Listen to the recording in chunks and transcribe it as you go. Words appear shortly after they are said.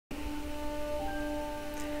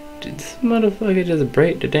Did this motherfucker just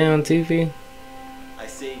break the damn TV? I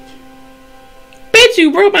saved you. Bitch,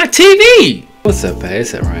 you broke my TV! What's up,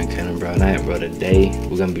 guys? It's Ryan Cannon, bro. And bro, today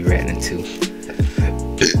we're gonna be reacting to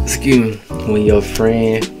excuse me, when your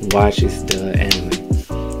friend watches the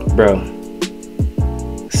anime. Bro,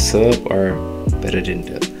 sub or better than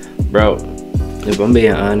dub? Bro, if I'm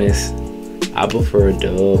being honest, I prefer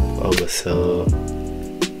dub over sub.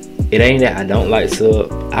 It ain't that I don't like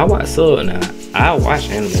sub. I watch sub now. I watch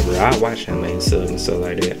anime, bro. I watch anime and sub and stuff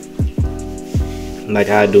like that. Like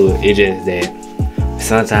I do it. It's just that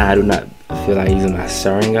sometimes I do not feel like using my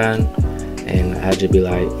starring gun, and I just be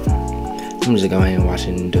like, I'm just going ahead and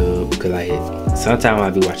watching dub, because like sometimes I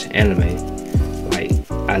be watching anime, like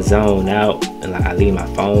I zone out and like I leave my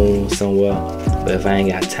phone somewhere. But if I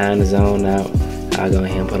ain't got time to zone out, I'll go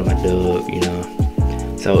ahead and put on my dub, you know.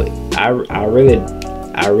 So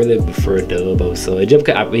I really prefer dub over sub, just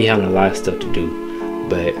because I be having a lot of stuff to do.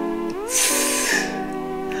 But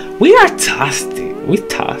we are toasted. We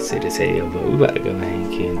toasted as hell, but we about to go ahead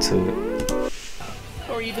and get into it.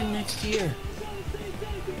 Or even next year.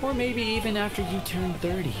 Or maybe even after you turn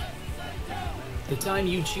 30. The time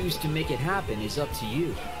you choose to make it happen is up to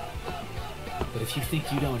you. But if you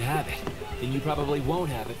think you don't have it, then you probably won't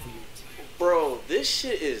have it for you. Bro, this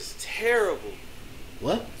shit is terrible.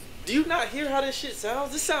 What? Do you not hear how this shit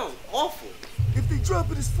sounds? This sounds awful. If they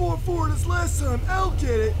drop it as 4-4 as last time, I'll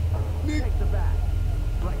get it.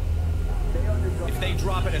 If they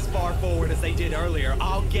drop it as far forward as they did earlier,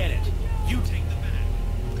 I'll get it. You take the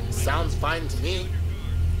bat. Sounds fine to me.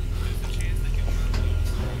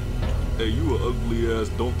 Hey, you a ugly ass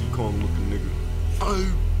Donkey Kong looking nigga.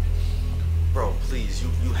 Bro, please,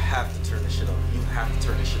 you have to turn this shit off. You have to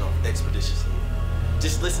turn this shit off expeditiously.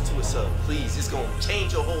 Just listen to it, sub. Please, it's gonna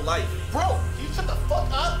change your whole life. Bro, you shut the fuck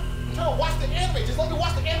up. I'm trying to watch the anime. Just let me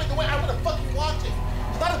watch the anime the way I want to fucking watch it.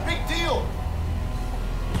 It's not a big deal.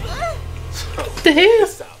 What the hell?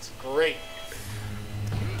 This sounds great.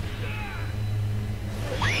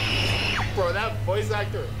 Bro, that voice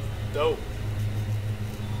actor is dope.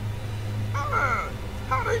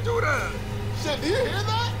 How they do that? Shit, do you hear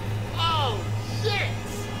that? Oh, shit.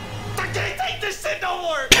 I can't take this shit no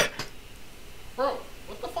more! Bro,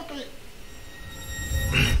 what the fuck are you...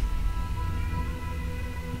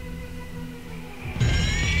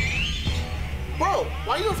 Bro,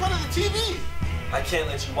 why are you in front of the TV? I can't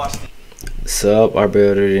let you watch the... Sub are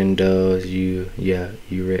better than dubs. You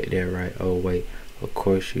read that right. Oh wait, of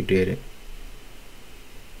course you did it.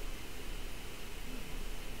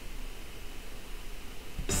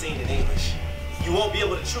 scene in English. You won't be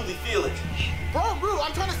able to truly feel it. Bro,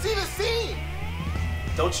 I'm trying to see the scene.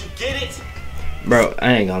 Don't you get it? Bro,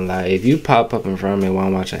 I ain't gonna lie. If you pop up in front of me while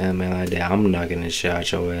I'm watching anime like that, I'm knocking the shit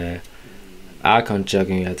out your ass. I'll come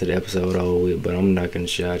chucking you after the episode over with, but I'm knocking the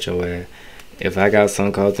shit out your ass. If I got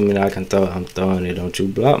something close to me that I can throw, I'm throwing it. Don't you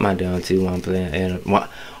block my damn TV while I'm playing anime.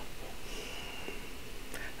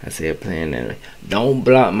 I said playing anime. Don't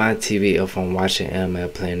block my TV if I'm watching anime or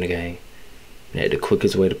playing the game. That's the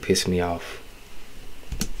quickest way to piss me off.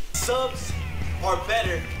 Subs are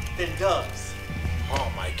better than dubs. Oh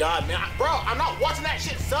my god, man. Bro, I'm not watching that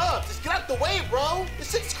shit sub. Just get out the way, bro.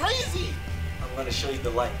 This shit's crazy. I'm gonna show you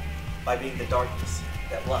the light by being the darkness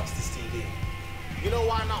that blocks this TV. You know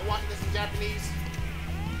why I'm not watching this in Japanese?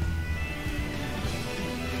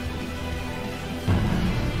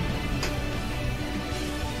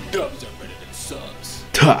 Dubs are better than subs.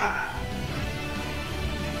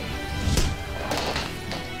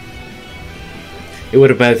 It would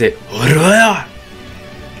have been said,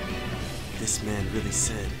 this man really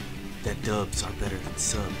said that dubs are better than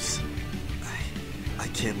subs. I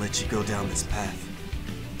can't let you go down this path.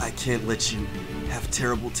 I can't let you have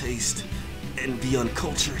terrible taste and be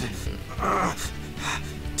uncultured.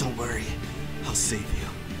 Don't worry, I'll save you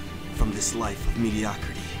from this life of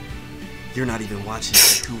mediocrity. You're not even watching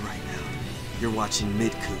Haiku right now. You're watching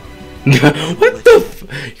Midku. What the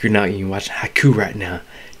f— You're not even watching Haiku right now.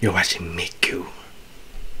 You're watching Midku.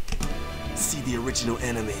 See the original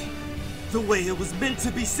anime, the way it was meant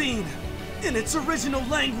to be seen, in its original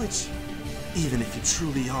language. Even if you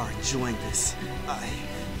truly are enjoying this, I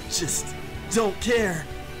just don't care.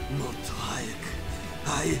 Moto Hayek.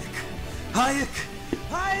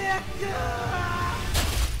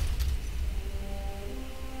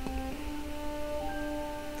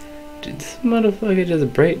 Did this motherfucker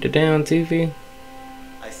just break the damn TV?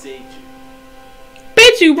 I saved you.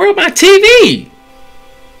 Bitch, you broke my TV!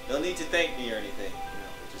 No need to thank me or anything. You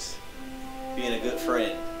know, just being a good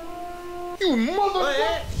friend. You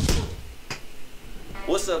motherfucker!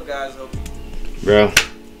 What's up, guys? Hope Bro,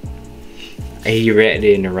 he read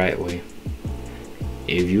it in the right way.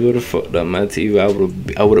 If you would have fucked up my TV,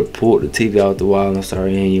 I would have pulled the TV out the wall and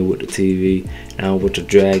started hitting you with the TV. And I would have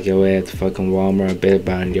dragged your ass to fucking Walmart, Best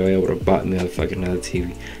Buy, and your ass would have bought me a fucking other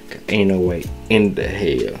TV. Ain't no way in the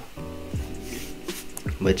hell.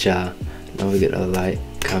 But y'all, don't forget to like,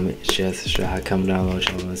 comment, share, subscribe, comment down below,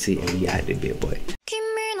 y'all wanna see, and we out there, big boy.